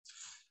mistake.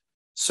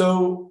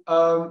 So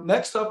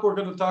next up, we're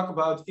going to talk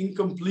about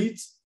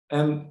incomplete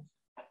and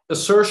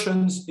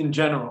assertions in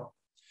general.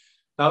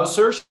 Now,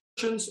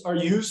 assertions are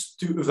used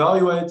to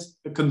evaluate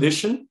a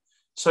condition,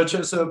 such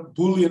as a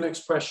Boolean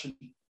expression.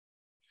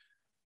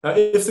 Now,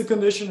 if the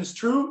condition is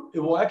true, it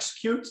will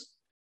execute.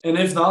 And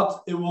if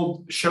not, it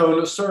will show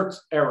an assert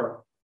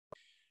error.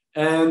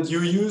 And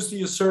you use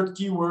the assert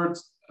keyword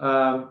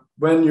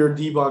when you're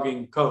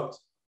debugging code.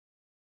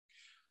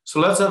 So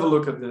let's have a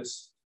look at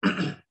this.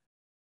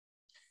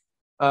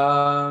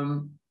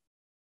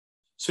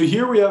 So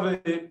here we have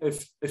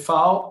a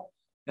file,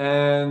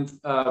 and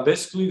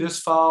basically this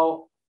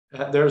file,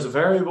 there's a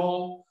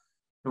variable,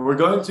 and we're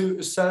going to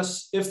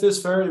assess if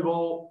this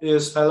variable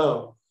is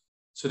hello.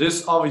 So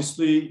this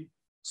obviously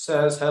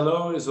says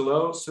hello is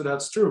hello, so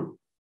that's true.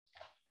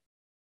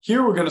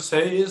 Here we're going to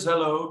say is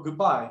hello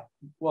goodbye.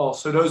 Well,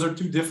 so those are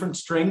two different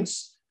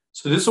strings.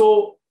 So this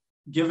will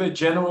give a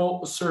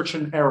general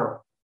assertion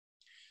error.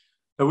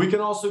 Now we can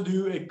also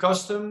do a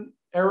custom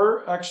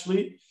error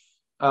actually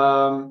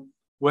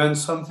when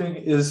something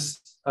is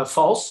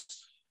false.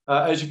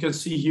 As you can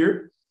see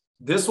here,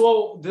 this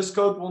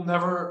code will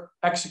never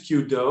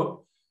execute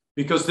though,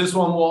 because this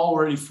one will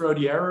already throw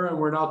the error and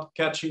we're not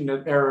catching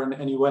that error in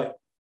any way.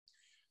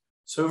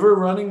 So if we're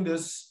running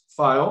this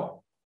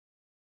file,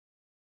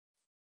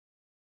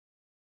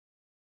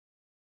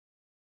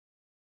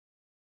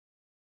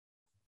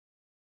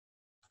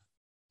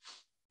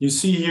 you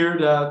see here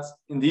that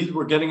indeed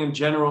we're getting a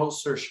general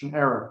assertion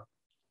error.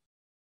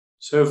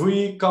 So if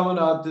we comment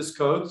out this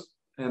code,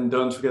 and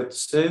don't forget to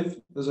save,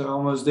 as I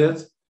almost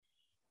did,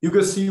 we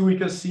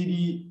can see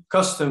the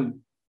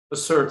custom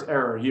assert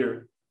error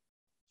here.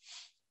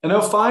 And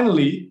now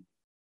finally,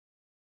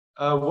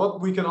 what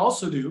we can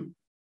also do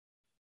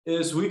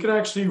is we can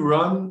actually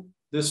run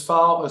this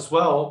file as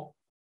well.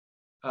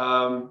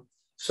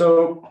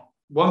 So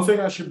one thing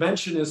I should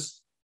mention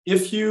is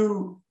if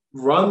you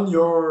run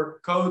your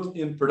code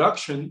in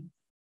production,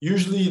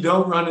 usually you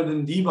don't run it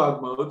in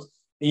debug mode,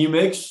 and you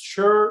make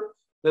sure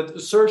that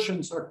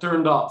assertions are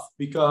turned off,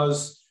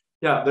 because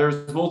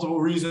there's multiple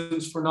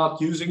reasons for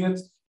not using it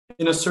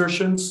in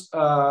assertions.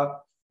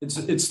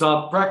 It's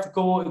not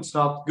practical, it's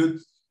not good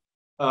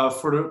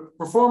for the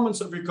performance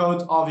of your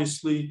code,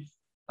 obviously.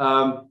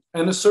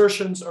 And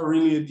assertions are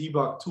really a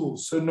debug tool,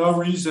 so no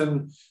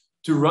reason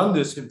to run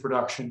this in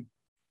production.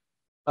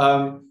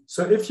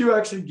 So if you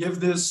actually give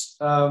this,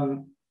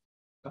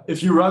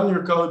 if you run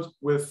your code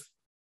with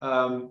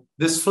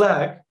this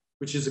flag,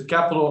 which is a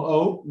capital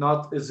O,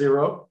 not a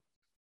 0,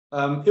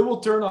 it will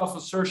turn off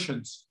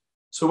assertions.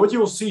 So what you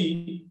will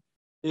see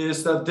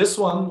is that this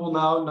one will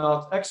now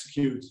not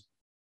execute.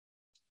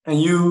 And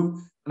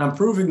I'm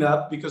proving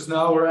that because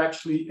now we're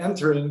actually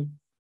entering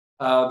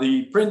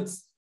the print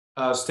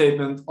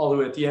statement all the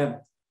way at the end.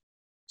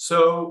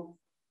 So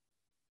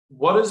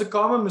what is a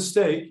common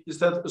mistake is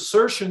that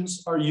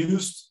assertions are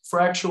used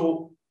for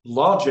actual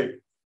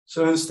logic.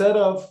 So instead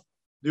of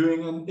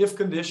doing an if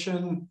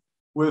condition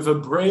with a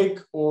break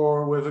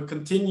or with a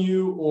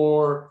continue,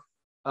 or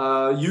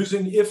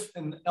using if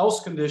and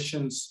else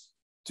conditions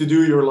to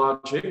do your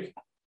logic,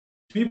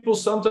 people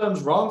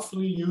sometimes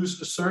wrongfully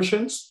use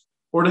assertions,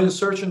 or the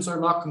assertions are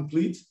not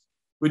complete,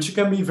 which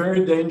can be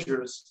very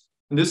dangerous.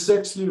 And this is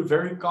actually a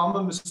very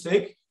common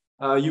mistake.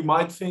 You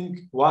might think,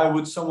 why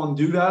would someone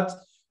do that?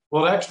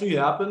 What actually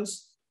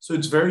happens? So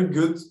it's very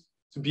good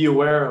to be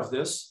aware of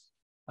this.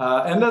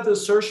 And that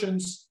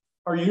assertions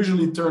are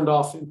usually turned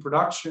off in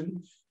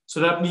production. So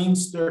that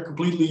means they're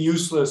completely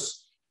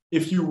useless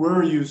if you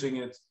were using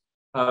it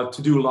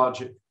to do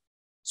logic.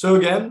 So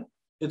again,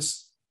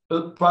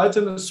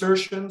 Python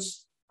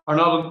assertions are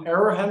not an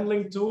error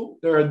handling tool,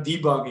 they're a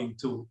debugging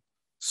tool.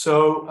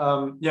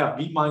 So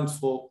be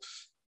mindful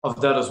of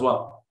that as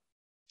well.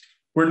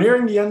 We're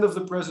nearing the end of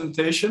the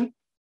presentation,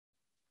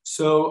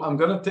 so I'm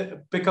going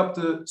to pick up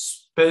the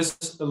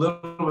pace a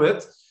little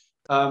bit.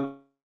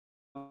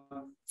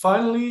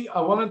 Finally,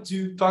 I wanted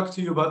to talk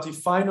to you about the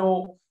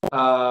final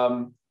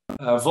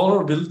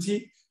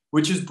vulnerability,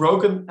 which is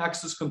broken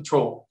access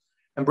control.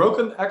 And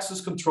broken access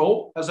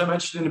control, as I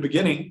mentioned in the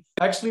beginning,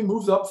 actually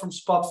moved up from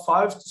spot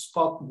 5 to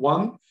spot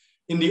 1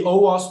 in the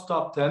OWASP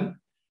top 10.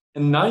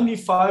 And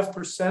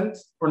 95%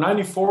 or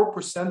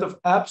 94%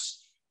 of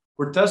apps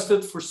were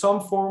tested for some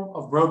form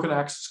of broken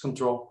access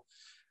control.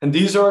 And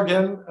these are,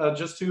 again,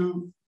 just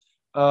to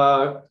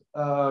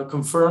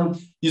confirm,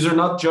 these are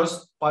not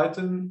just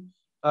Python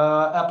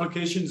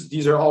applications.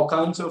 These are all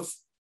kinds of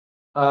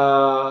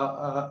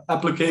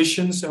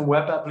applications and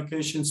web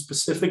applications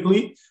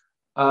specifically.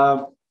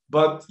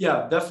 But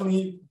yeah,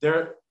 definitely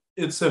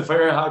it's a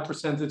very high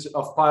percentage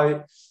of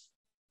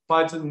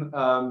Python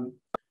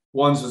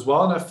ones as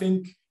well. And I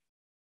think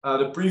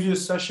the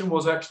previous session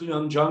was actually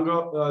on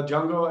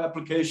Django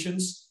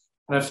applications.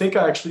 And I think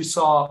I actually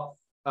saw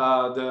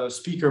the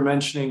speaker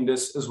mentioning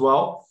this as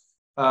well.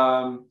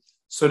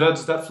 So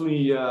that's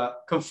definitely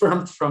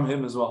confirmed from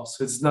him as well.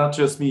 So it's not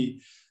just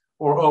me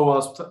or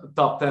OWASP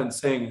top 10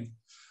 saying it.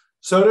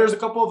 So there's a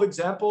couple of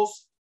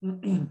examples.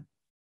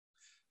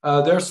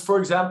 There's, for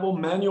example,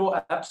 manual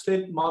app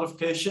state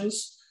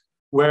modifications,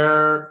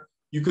 where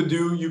you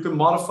can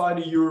modify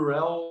the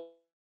URL,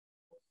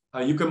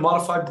 you can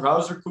modify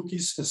browser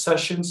cookies and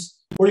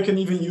sessions, or you can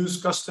even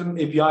use custom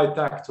API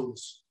tag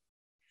tools.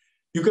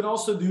 You can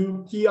also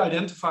do key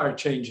identifier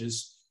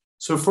changes.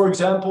 So for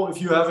example,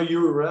 if you have a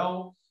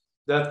URL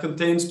that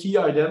contains key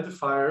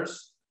identifiers,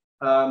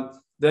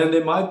 then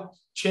they might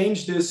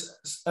change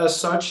this as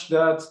such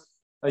that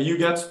you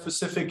get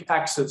specific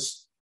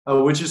access,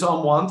 which is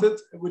unwanted,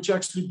 which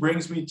actually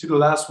brings me to the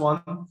last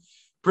one,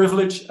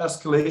 privilege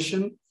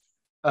escalation.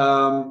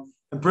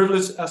 And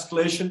privilege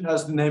escalation,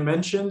 as the name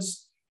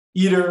mentions,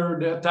 either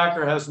the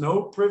attacker has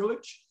no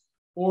privilege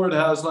or it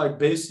has like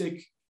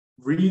basic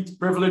read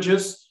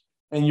privileges,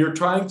 and you're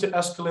trying to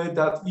escalate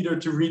that either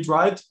to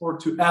read-write or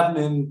to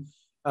admin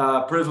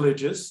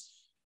privileges.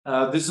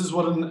 This is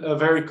a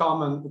very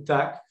common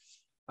attack.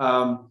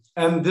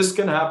 And this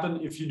can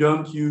happen if you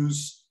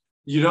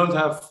don't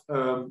have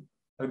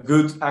a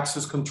good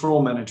access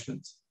control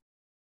management.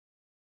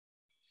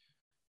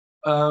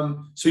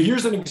 So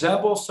here's an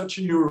example of such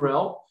a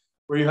URL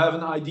where you have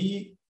an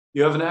ID,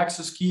 you have an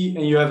access key,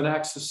 and you have an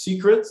access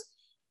secret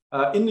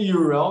in the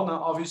URL.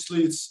 Now,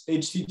 obviously, it's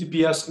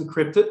HTTPS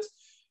encrypted,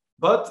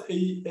 but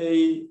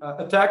a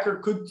attacker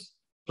could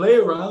play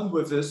around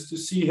with this to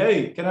see,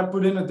 hey, can I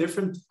put in a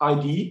different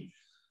ID?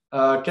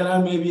 Can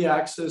I maybe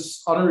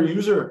access other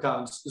user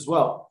accounts as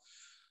well?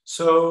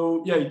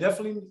 So yeah, you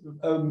definitely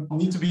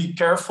need to be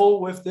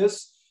careful with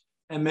this,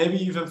 and maybe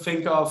even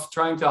think of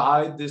trying to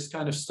hide this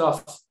kind of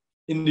stuff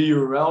in the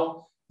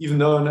URL, even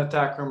though an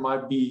attacker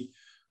might be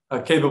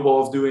capable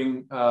of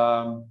doing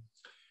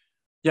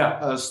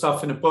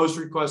stuff in a post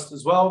request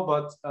as well.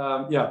 But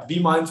be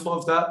mindful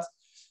of that.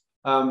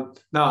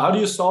 Now, how do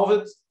you solve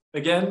it?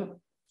 Again,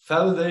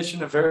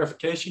 validation and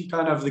verification,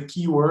 kind of the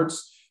key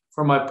words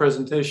for my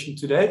presentation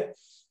today.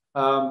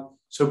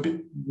 So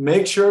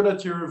make sure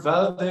that you're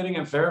validating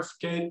and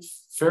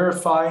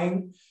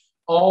verifying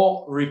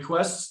all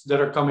requests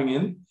that are coming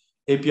in,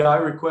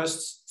 API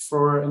requests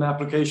for an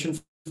application,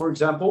 for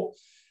example,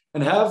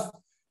 and have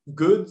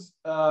good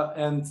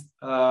and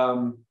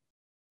how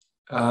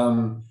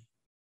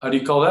do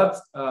you call that?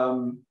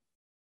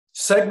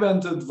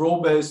 Segmented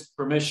role-based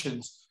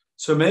permissions.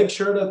 So make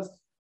sure that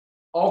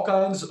all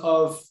kinds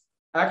of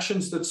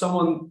actions that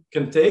someone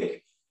can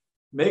take,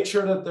 make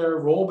sure that they're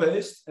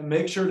role-based and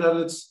make sure that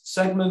it's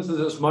segmented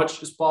as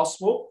much as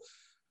possible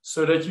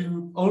so that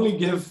you only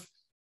give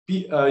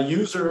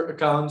user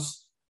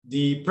accounts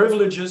the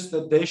privileges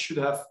that they should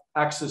have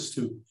access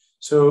to.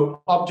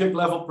 So object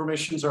level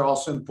permissions are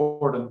also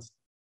important.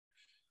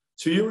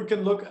 So here we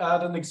can look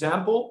at an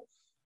example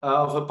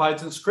of a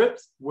Python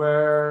script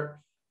where,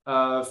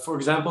 for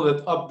example,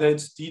 that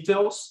updates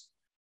details.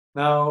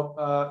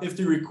 Now, if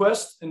the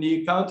request and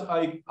the account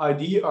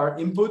ID are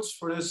inputs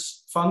for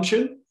this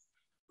function,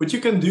 what you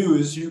can do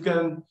is you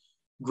can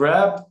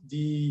grab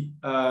the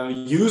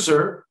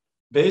user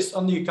based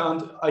on the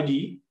account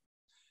ID,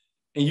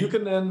 and you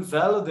can then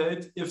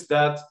validate if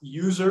that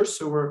user,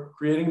 so we're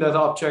creating that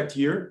object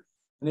here,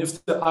 and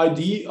if the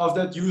ID of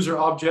that user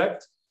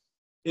object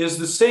is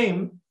the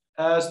same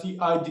as the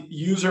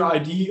user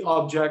ID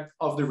object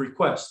of the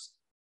request.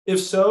 If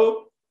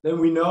so, then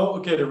we know,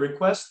 okay, the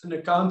request and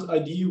account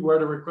ID where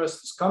the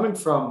request is coming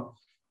from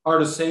are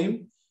the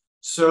same,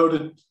 so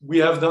that we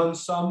have done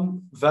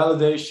some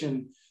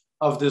validation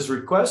of this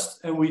request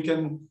and we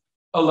can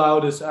allow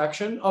this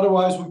action.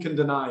 Otherwise, we can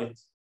deny it.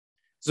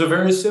 It's a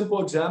very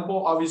simple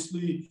example.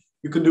 Obviously,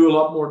 you can do a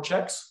lot more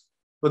checks,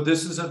 but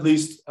this is at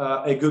least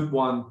a good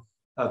one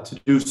to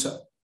do so.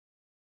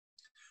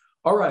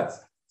 All right.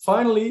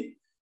 Finally,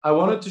 I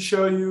wanted to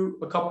show you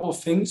a couple of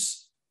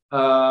things.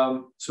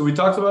 So we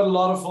talked about a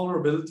lot of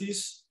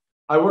vulnerabilities.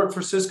 I work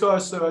for Cisco,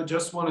 so I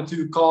just wanted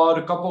to call out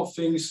a couple of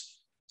things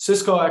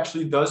Cisco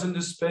actually does in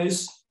this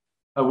space,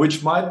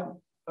 which might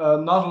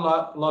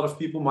not a lot of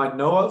people might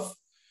know of.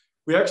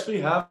 We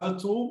actually have a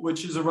tool,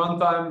 which is a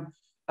runtime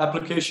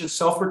application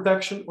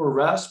self-protection, or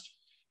RASP,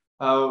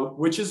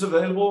 which is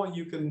available, and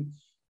you can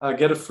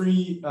get a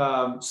free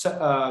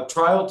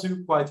trial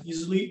to quite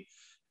easily.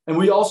 And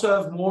we also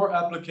have more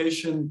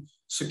application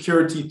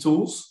security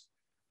tools.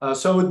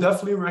 So I would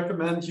definitely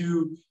recommend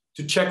you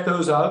to check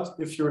those out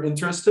if you're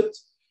interested.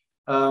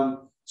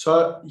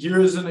 So here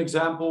is an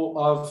example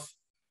of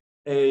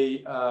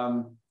a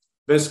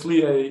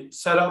basically a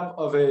setup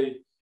of a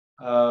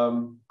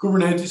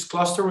Kubernetes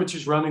cluster, which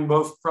is running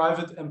both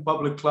private and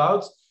public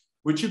clouds,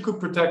 which you could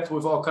protect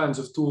with all kinds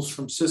of tools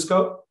from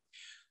Cisco.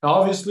 Now,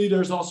 obviously,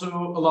 there's also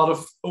a lot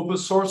of open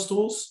source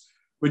tools,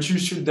 which you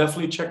should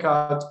definitely check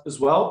out as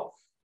well.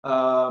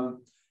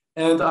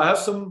 And I have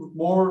some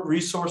more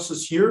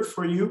resources here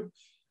for you.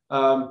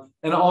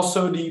 And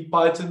also the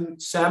Python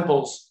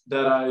samples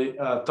that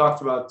I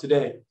talked about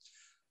today.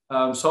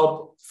 So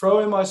I'll throw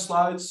in my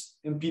slides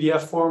in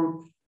PDF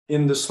form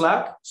in the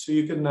Slack, so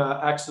you can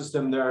access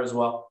them there as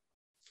well.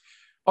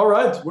 All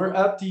right, we're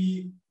at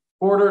the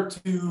quarter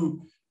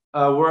to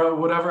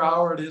whatever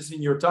hour it is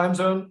in your time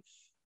zone.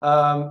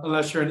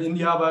 Unless you're in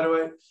India, by the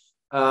way,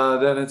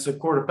 then it's a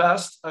quarter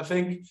past, I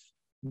think.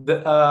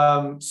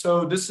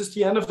 So this is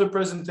the end of the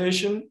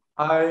presentation.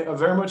 I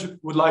very much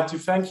would like to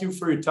thank you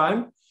for your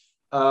time.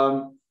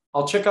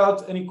 I'll check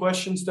out any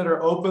questions that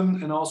are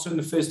open and also in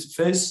the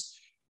face-to-face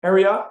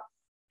area.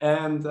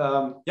 And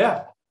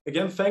yeah,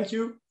 again, thank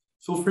you.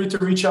 Feel free to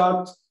reach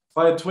out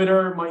via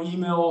Twitter, my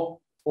email,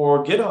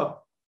 or GitHub.